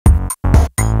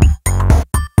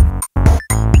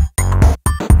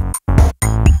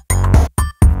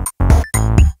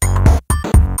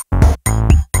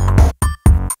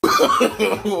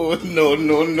No,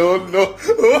 no, no, no.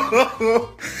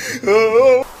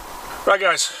 Right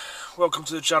guys, welcome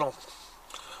to the channel.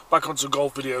 Back on some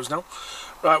golf videos now.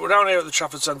 Right, we're down here at the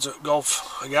Trafford Centre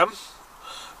Golf again.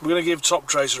 We're going to give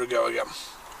Toptracer a go again.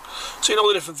 Seen all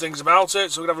the different things about it,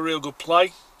 so we're going to have a real good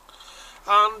play.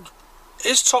 And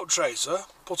is Toptracer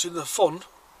putting the fun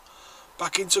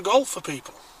back into golf for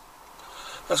people?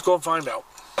 Let's go and find out.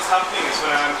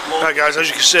 Right guys, as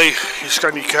you can see, you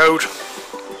scan your code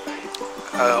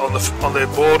on the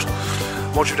board.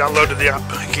 Once you've downloaded the app,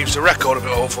 it keeps a record of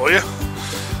it all for you.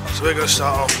 So we're going to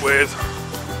start off with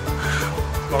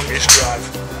longest drive.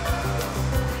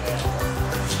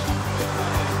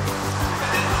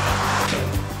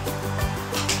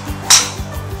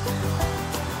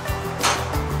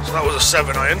 So that was a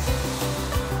 7 iron.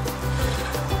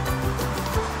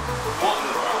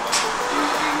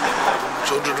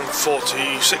 It's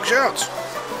 146 yards.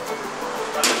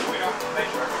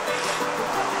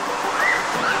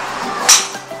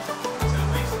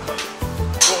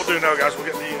 What we'll do now, guys, we'll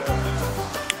get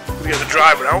the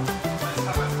driver out.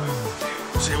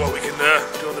 See what we can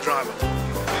do on the driver.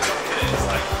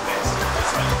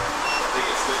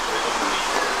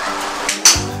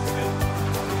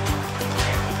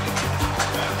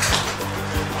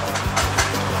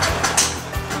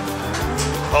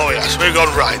 Oh yes, we've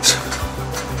gone right.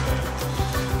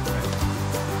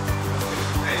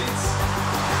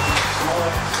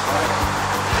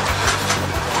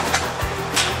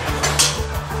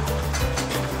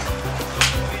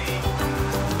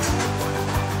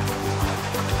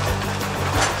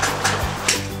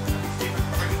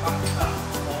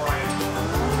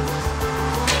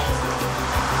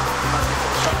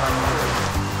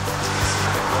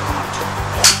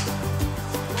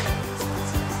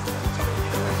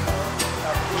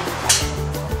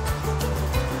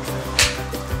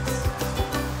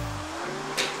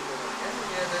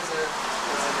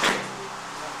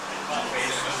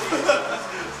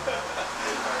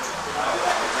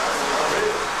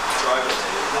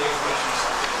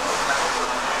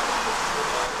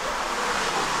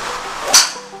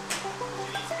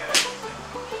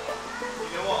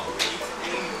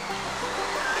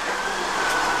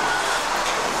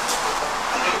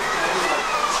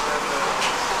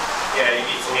 Yeah, you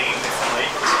need to aim differently.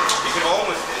 You can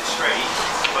almost hit it straight,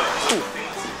 but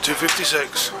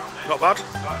 256, not bad.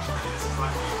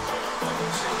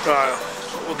 Right,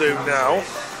 what we'll do now,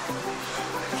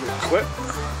 we'll quit.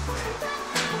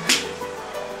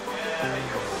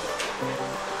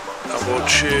 And we'll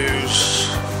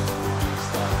choose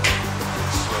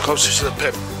closest to the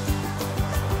pin.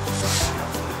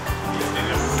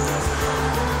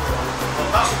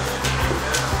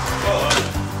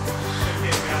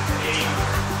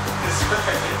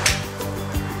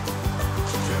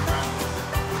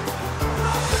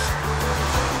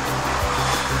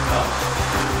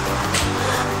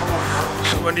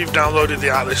 So when you've downloaded the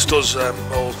app, this does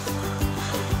all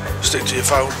stick to your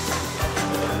phone.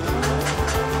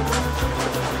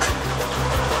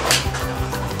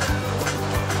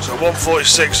 So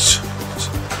 146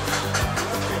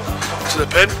 to the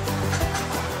pin.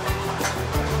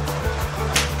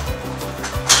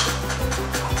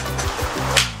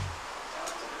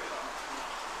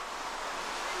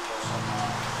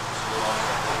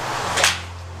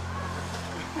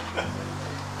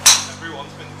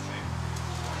 everyone's been the same.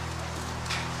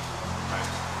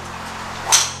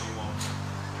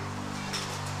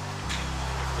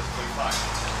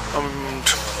 And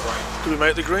do we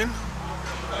make the green?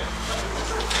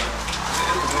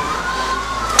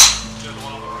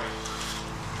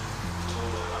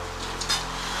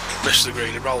 Missed the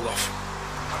green, it rolled off.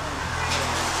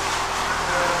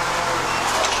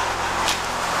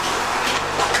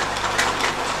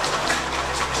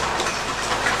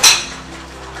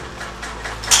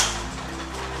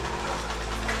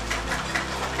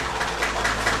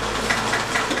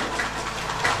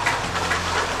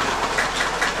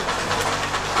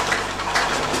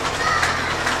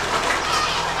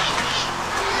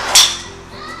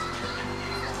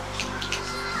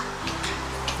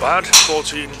 Bad,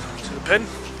 14 to the pin.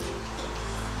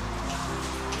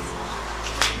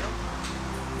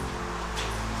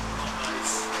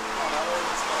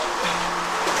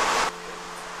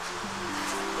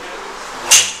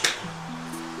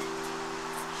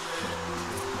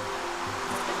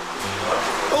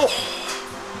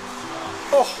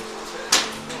 Oh!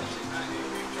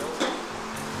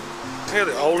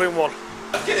 Nearly all in one.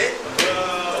 Get it?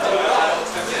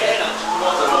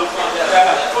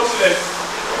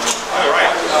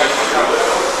 Alright.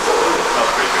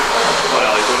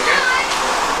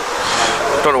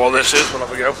 Don't know what this is, we'll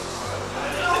have a go.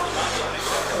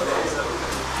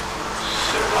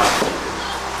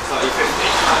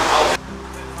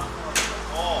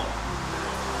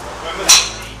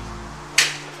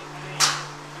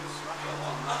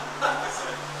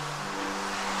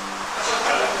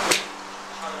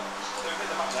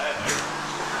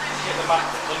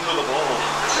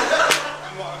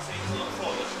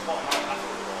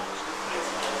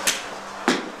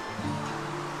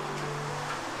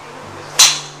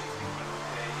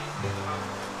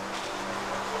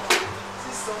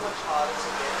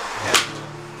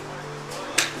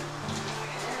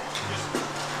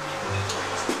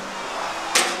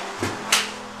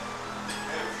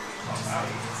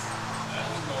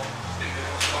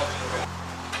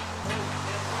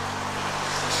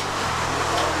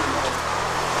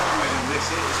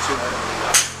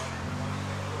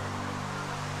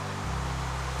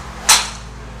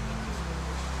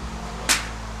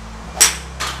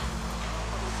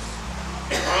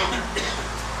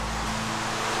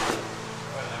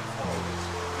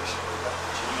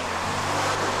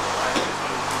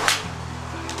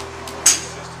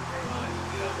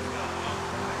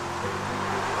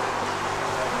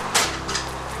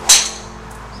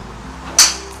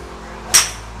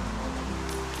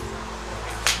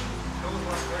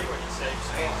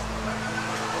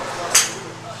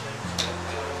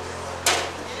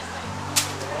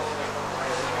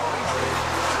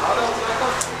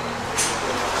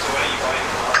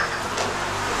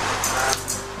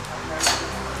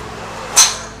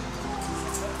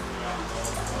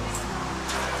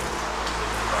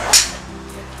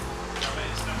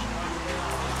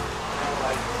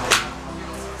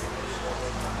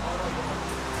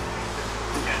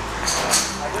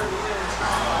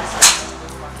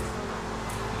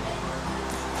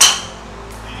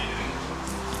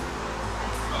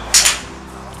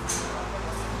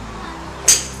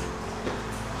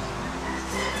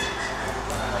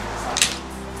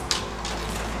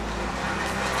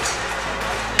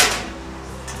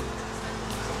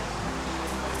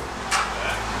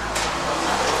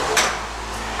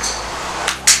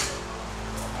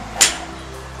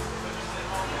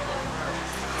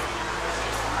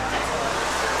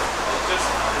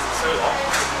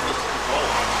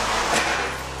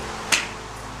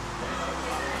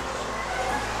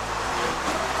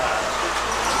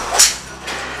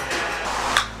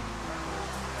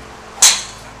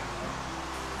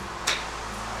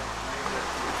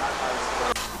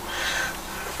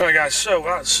 Right guys, so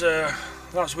that's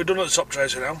we're done at the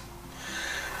Toptracer now.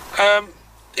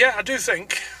 Yeah, I do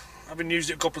think, having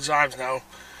used it a couple of times now,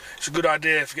 it's a good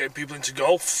idea for getting people into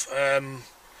golf. There's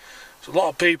a lot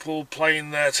of people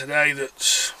playing there today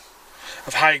that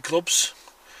have high clubs.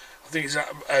 I think it's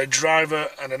a driver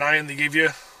and an iron they give you.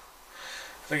 I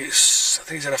think it's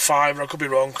at a 5, or I could be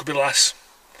wrong, could be less.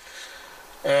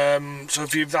 So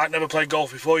if you've never played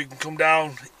golf before, you can come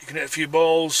down, you can hit a few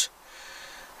balls.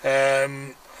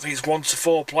 I think it's 1 to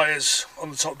 4 players on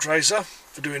the Toptracer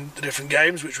for doing the different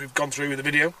games, which we've gone through with the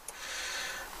video.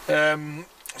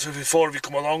 So if 4 of you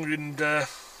come along and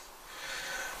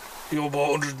you all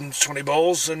bought 120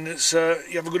 balls, and it's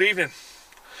you have a good evening.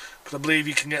 Because I believe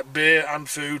you can get beer and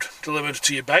food delivered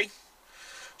to your bay,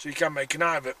 so you can make a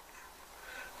night of it.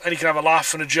 And you can have a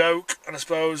laugh and a joke, and I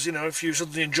suppose, you know, if you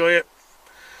suddenly enjoy it,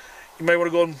 you may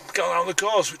want to go and get out on the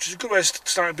course, which is a good way of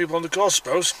starting people on the course, I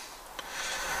suppose.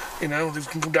 You know, they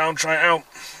can come down and try it out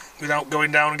without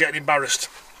going down and getting embarrassed,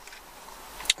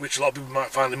 which a lot of people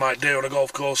might find they might do on a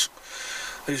golf course.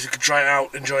 At least you can try it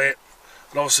out, enjoy it.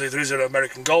 And obviously there is an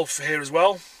American Golf here as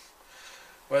well,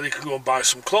 where they can go and buy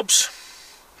some clubs.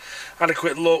 Had a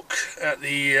quick look at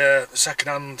the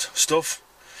second-hand stuff.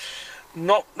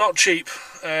 Not cheap.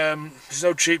 There's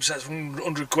no cheap sets for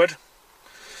 100 quid.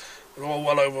 They're all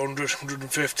well over 100,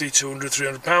 150, 200,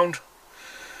 300 pound.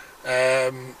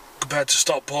 Compared to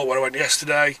Stockport where I went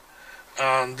yesterday,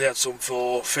 and they had some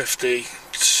for 50, I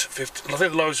think the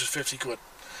lowest was 50 quid.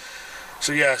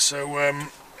 So yeah, so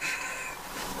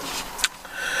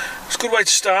it's a good way to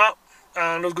start,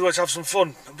 and a good way to have some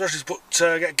fun, especially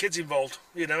to get kids involved.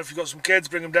 You know, if you've got some kids,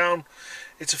 bring them down,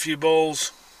 hit a few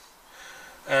balls,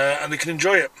 and they can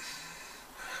enjoy it.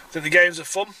 I think the games are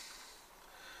fun.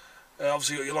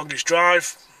 Obviously you got your longest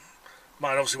drive,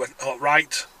 mine obviously went hot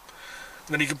right.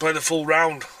 And then you can play the full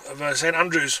round of St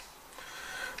Andrews,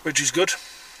 which is good.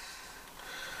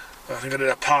 I think I did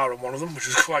a par on one of them, which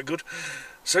was quite good.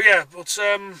 So yeah, but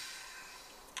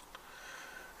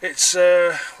it's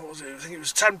what was it? I think it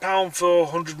was £10 for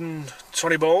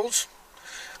 120 balls,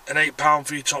 and £8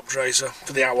 for your Toptracer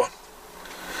for the hour.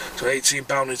 So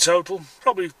 £18 in total.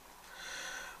 Probably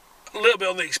a little bit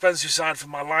on the expensive side for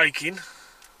my liking,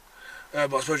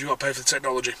 but I suppose you've got to pay for the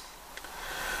technology.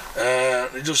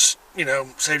 It just, you know,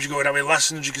 saves you going having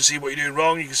lessons. You can see what you're doing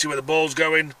wrong, you can see where the ball's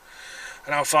going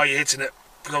and how far you're hitting it,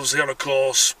 because obviously on a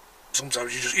course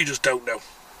sometimes you just don't know.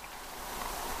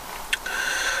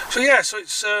 So yeah, so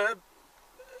it's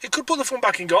it could put the fun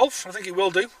back in golf. I think it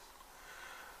will do.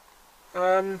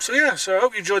 So yeah, so I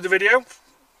hope you enjoyed the video.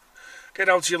 Get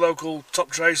down to your local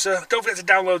Toptracer. Don't forget to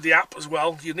download the app as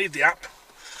well. You need the app.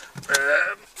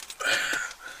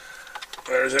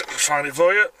 Where is it? I'll find it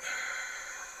for you.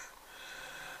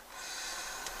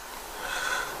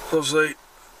 Obviously,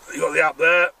 you got the app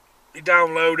there, you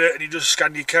download it and you just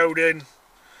scan your code in,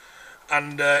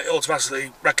 and it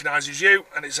automatically recognises you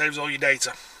and it saves all your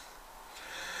data.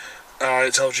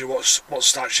 It tells you what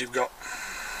stats you've got.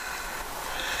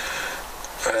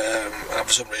 And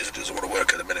for some reason it doesn't want to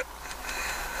work at the minute.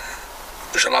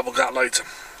 We shall have a look at that later.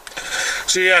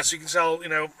 So yeah, so you can tell, you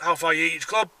know, how far you hit each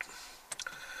club,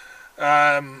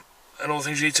 and all the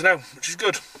things you need to know, which is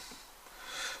good.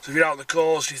 So if you're out on the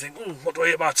course and you think, what do I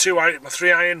hit, my 2 iron, my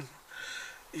 3 iron?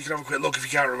 You can have a quick look if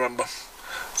you can't remember.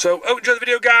 So, hope you enjoyed the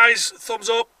video, guys. Thumbs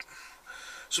up,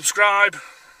 subscribe.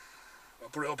 I'll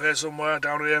put it up here somewhere,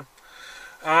 down here.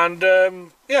 And,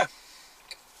 yeah.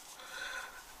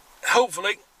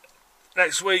 Hopefully,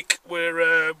 next week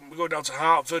we're going down to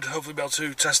Hartford. Hopefully be able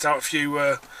to test out a few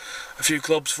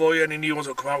clubs for you. Any new ones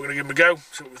that come out, we're going to give them a go,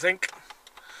 see what we think.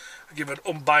 I'll give an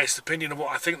unbiased opinion of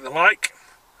what I think they're like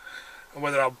and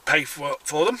whether I'll pay for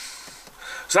them.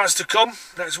 So that's to come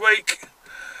next week.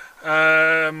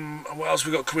 And what else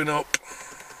we got coming up?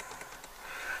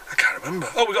 I can't remember.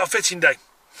 Oh, we got a fitting day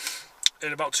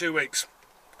in about 2 weeks.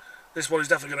 This one is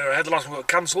definitely going to go ahead. The last one got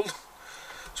cancelled.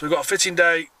 So we've got a fitting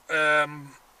day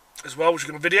as well, which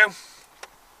we're going to video.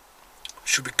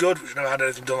 Should be good. We've never had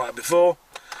anything done like that before.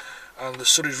 And the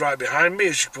sun is right behind me,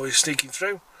 as you're probably sneaking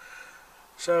through.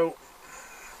 So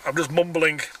I'm just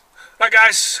mumbling. Right,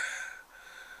 guys.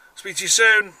 Speak to you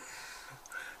soon.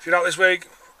 If you're out this week,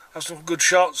 have some good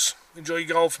shots. Enjoy your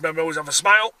golf. Remember, always have a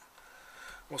smile.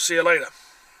 We'll see you later.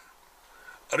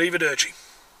 Arrivederci.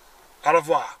 Au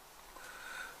revoir.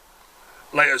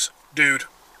 Laters, dude.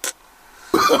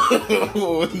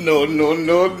 Oh, no, no,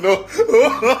 no, no.